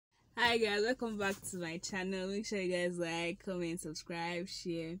Hi guys, welcome back to my channel. Make sure you guys like, comment, subscribe,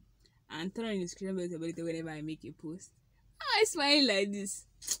 share, and turn on the notification bell to be notified whenever I make a post. I smiling like this.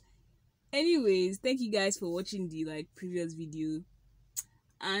 Anyways, thank you guys for watching the previous video,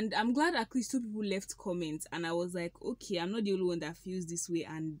 and I'm glad at least 2 people left comments, and I was like, okay, I'm not the only one that feels this way,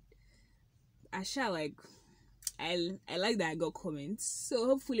 and I shall I like that I got comments. So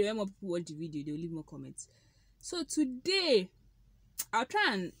hopefully when more people watch the video, they'll leave more comments. So today, I'll try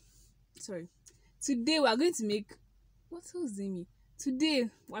and sorry. Today we are going to make what was me? Today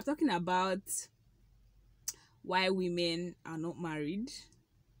we're talking about why women are not married.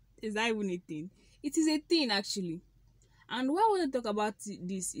 Is that even a thing? It is a thing actually. And why I want to talk about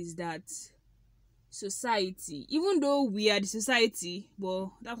this is that society, even though we are the society,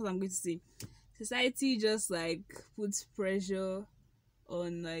 well, that's what I'm going to say. Society just puts pressure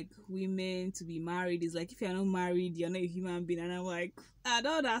on women to be married. It's like if you're not married, you're not a human being. And I'm like, I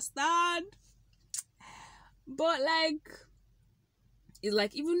don't understand. But it's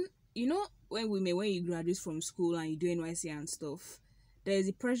like, even when you graduate from school and you do NYC and stuff, there's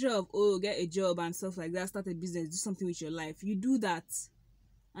the pressure of, oh, get a job and stuff like that, start a business, do something with your life. You do that,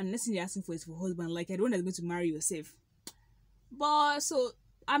 and the next thing you're asking for is for husband. Like, I don't want to marry yourself. But so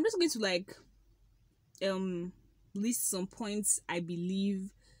I'm just going to list some points I believe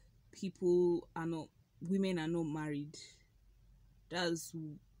women are not married. That's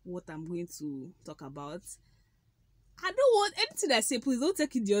what I'm going to talk about. I don't want anything I say, please don't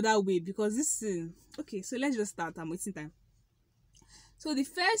take it the other way, because this is okay. So let's just start. I'm wasting time. So the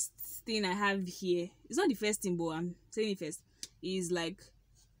first thing I have here, it's not the first thing, but I'm saying it first, is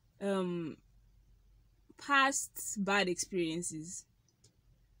past bad experiences.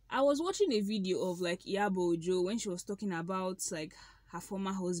 I was watching a video of Iyabo Ojo when she was talking about her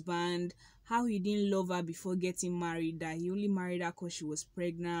former husband, how he didn't love her before getting married, that he only married her because she was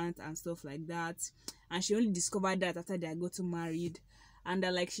pregnant and stuff like that, and she only discovered that after they got married, and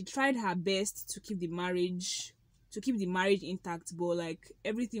that she tried her best to keep the marriage intact, but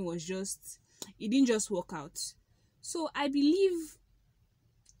everything was it didn't just work out. So I'm going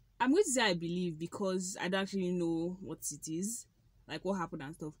to say I believe, because I don't actually know what it is, what happened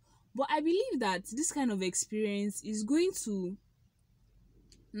and stuff, but I believe that this kind of experience is going to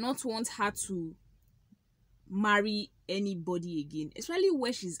not want her to marry anybody again, especially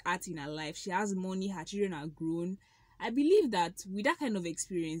where she's at in her life. She has money, her children are grown. I believe that with that kind of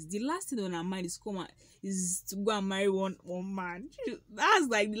experience, the last thing on her mind is to go and marry one man. That's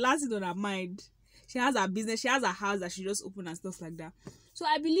the last thing on her mind. She has her business, she has a house that she just opened and stuff like that. So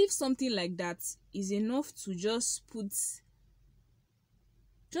I believe something like that is enough to just put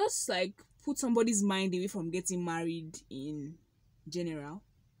somebody's mind away from getting married in general.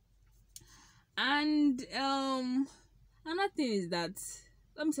 And another thing is that,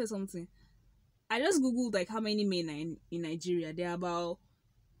 let me say something. I just googled how many men are in Nigeria. There are about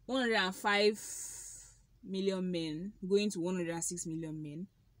 105 million men, going to 106 million men.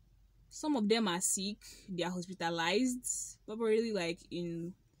 Some of them are sick, they are hospitalized, probably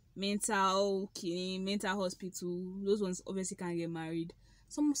in mental hospital. Those ones obviously can't get married.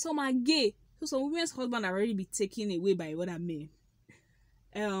 Some are gay, so some women's husband are already be taken away by other men.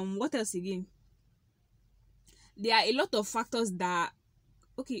 What else again? There are a lot of factors that,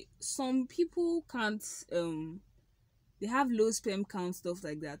 okay, some people can't they have low sperm count, stuff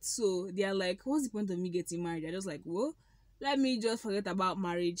like that, so they are like, what's the point of me getting married? They're just like, well, let me just forget about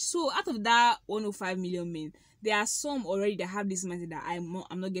marriage. So out of that 105 million men, there are some already that have this mindset that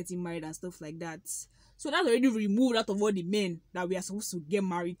I'm not getting married and stuff like that. So that's already removed out of all the men that we are supposed to get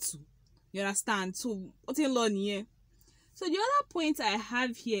married to. You understand? So what's in law here? So the other point I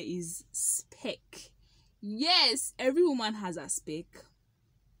have here is spec. Yes, every woman has a spec,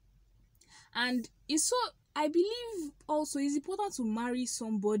 and I believe also it's important to marry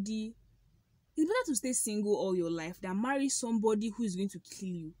somebody. It's better to stay single all your life than marry somebody who is going to kill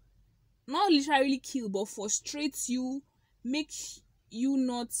you. Not literally kill, but frustrate you, make you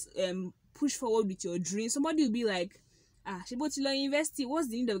not push forward with your dreams. Somebody will be like, she bought to university, what's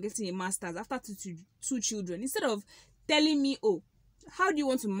the need of getting a master's after two children? Instead of telling me, oh, how do you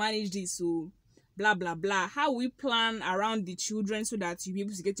want to manage this? So blah blah blah. How we plan around the children so that you'll be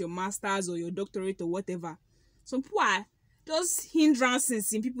able to get your master's or your doctorate or whatever. Some people are just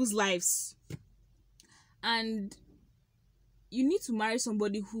hindrances in people's lives. And you need to marry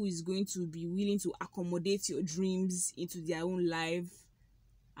somebody who is going to be willing to accommodate your dreams into their own life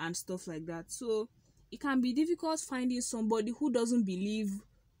and stuff like that. So it can be difficult finding somebody who doesn't believe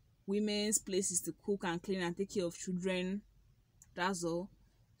women's place is to cook and clean and take care of children. That's all.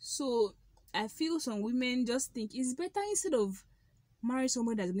 So I feel some women just think it's better, instead of marry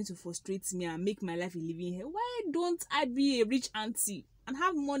someone that's going to frustrate me and make my life a living hell. Why don't I be a rich auntie and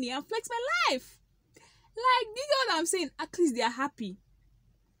have money and flex my life? Like, do you know what I'm saying? At least they are happy.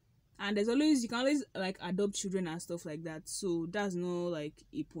 And there's always, you can always like adopt children and stuff like that. So that's not like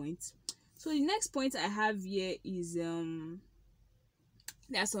a point. So the next point I have here is there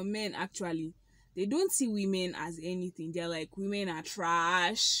are some men actually, they don't see women as anything. They're like, women are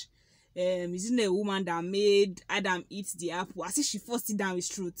trash. Isn't a woman that made Adam eat the apple as if she forced it down with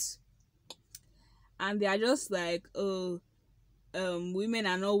truth? And they are just like, oh, women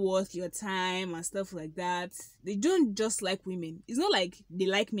are not worth your time and stuff like that. They don't just like women. It's not like they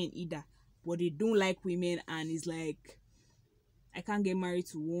like men either, but they don't like women, and it's like, I can't get married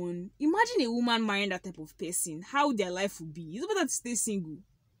to one. Imagine a woman marrying that type of person, how their life would be. It's better to stay single.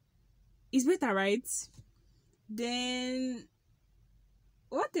 It's better, right? Then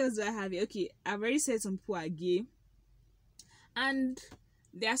what else do I have here? Okay, I've already said some people are gay, and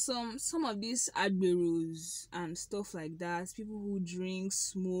there are some of these admirers and stuff like that. People who drink,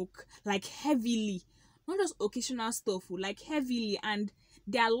 smoke like heavily, not just occasional stuff, like heavily, and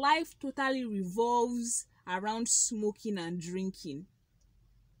their life totally revolves around smoking and drinking.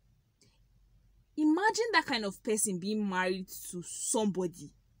 Imagine that kind of person being married to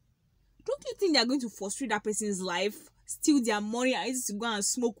somebody. Don't you think they're going to frustrate that person's life, steal their money, and use it to go and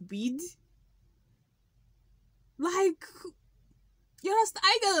smoke weed? Like, you understand?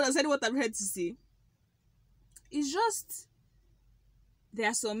 I don't understand what I'm trying to say. It's just, there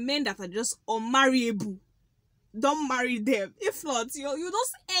are some men that are just unmarriable. Don't marry them. If not, you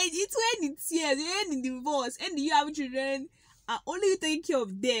just end it, end in tears, you end in divorce, end you having children, and only you taking care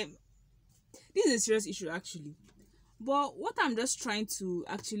of them. This is a serious issue actually. But what I'm just trying to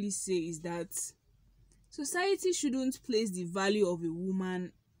actually say is that society shouldn't place the value of a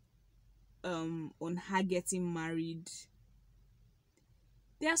woman on her getting married.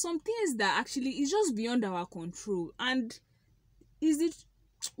 There are some things that actually is just beyond our control, and is it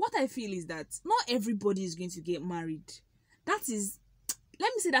what I feel is that not everybody is going to get married. That is,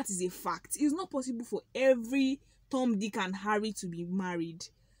 let me say, that is a fact. It's not possible for every Tom, Dick, and Harry to be married.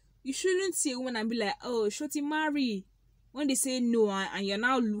 You shouldn't see a woman and be like, oh, shorty, marry, when they say no, and you're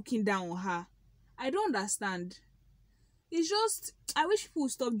now looking down on her. I don't understand. It's just, I wish people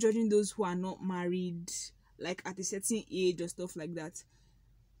would stop judging those who are not married, like at a certain age or stuff like that.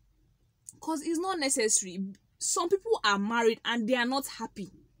 Because it's not necessary. Some people are married and they are not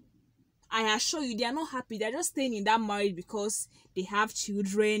happy. I assure you, they are not happy. They're just staying in that marriage because they have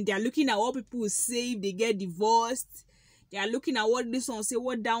children. They are looking at what people will say if they get divorced. They are looking at what this one will say,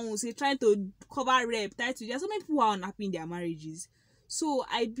 what that one will say, trying to cover rep, title. There are so many people who are unhappy in their marriages. So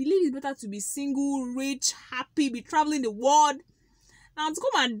I believe it's better to be single, rich, happy, be traveling the world, and to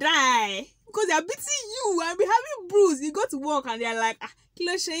come and die because they are beating you and be having bruise. You go to work and they are like,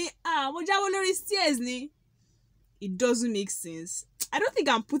 stairs ni. It doesn't make sense. I don't think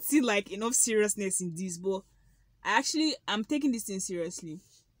I'm putting like enough seriousness in this, but I'm taking this thing seriously.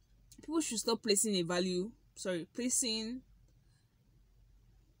 People should stop placing English.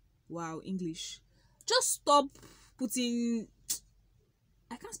 Just stop putting,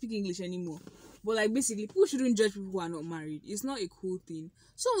 I can't speak English anymore. But like basically, people shouldn't judge people who are not married. It's not a cool thing.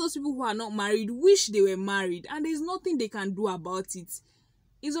 Some of those people who are not married wish they were married, and there's nothing they can do about it.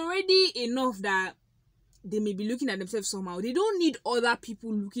 It's already enough that they may be looking at themselves somehow. They don't need other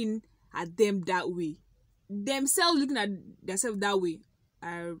people looking at them that way. Themselves looking at themselves that way.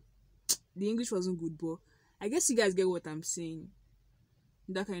 The English wasn't good, but I guess you guys get what I'm saying.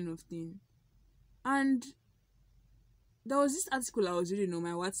 That kind of thing. And there was this article I was reading on my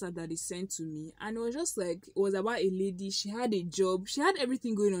WhatsApp that they sent to me, and it was just like, it was about a lady. She had a job, she had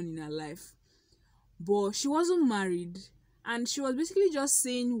everything going on in her life, but she wasn't married. And she was basically just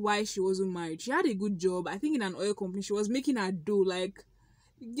saying why she wasn't married. She had a good job, I think in an oil company. She was making her dough, like,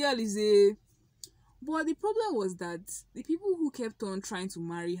 girl is a... But the problem was that the people who kept on trying to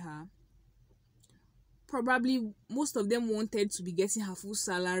marry her, probably most of them wanted to be getting her full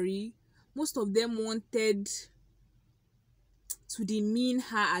salary. Most of them wanted to demean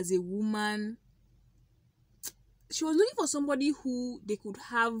her as a woman. She was looking for somebody who they could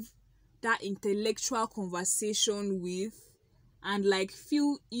have that intellectual conversation with and like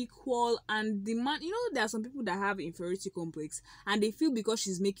feel equal. And the man, there are some people that have inferiority complex, and they feel because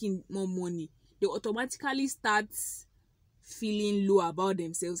she's making more money, they automatically start feeling low about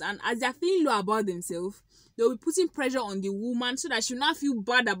themselves. And as they're feeling low about themselves, they'll be putting pressure on the woman so that she'll not feel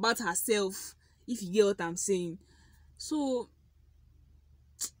bad about herself, if you get what I'm saying. So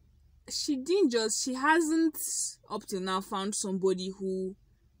she hasn't up till now found somebody who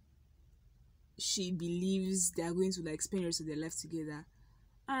she believes they are going to like spend the rest of their life together,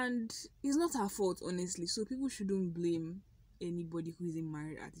 and it's not her fault, honestly. So people shouldn't blame anybody who isn't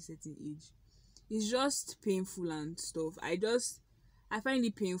married at a certain age. It's just painful and stuff. I find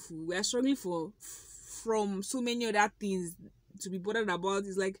it painful. We are struggling from so many other things to be bothered about.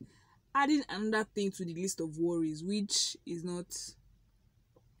 It's like adding another thing to the list of worries, which is not,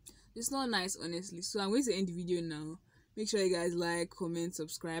 it's not nice, honestly. So I'm going to end the video now. Make sure you guys like, comment,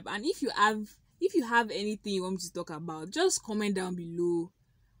 subscribe, and if you have anything you want me to talk about, just comment down below.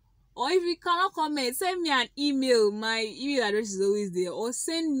 Or if you cannot comment, send me an email. My email address is always there. Or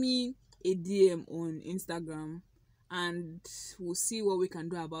send me a DM on Instagram, and we'll see what we can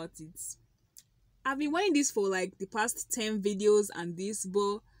do about it. I've been wearing this for like the past 10 videos and this,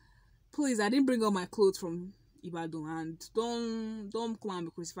 but please, I didn't bring all my clothes from Ibadan, and don't come and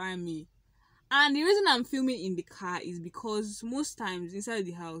be crucifying me. And the reason I'm filming in the car is because most times inside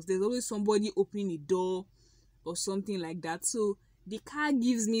the house there's always somebody opening a door or something like that. So the car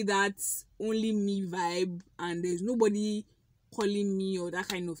gives me that only me vibe, and there's nobody calling me or that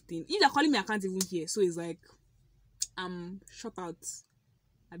kind of thing. If they're calling me, I can't even hear. So it's like I'm shut out.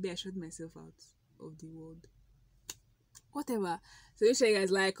 I shut myself out of the world. Whatever. So make sure you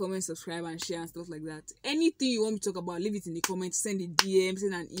guys like, comment, subscribe, and share and stuff like that. Anything you want me to talk about, leave it in the comments. Send a DM,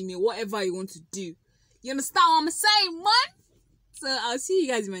 send an email, whatever you want to do. You understand what I'm saying, man? So I'll see you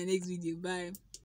guys in my next video. Bye.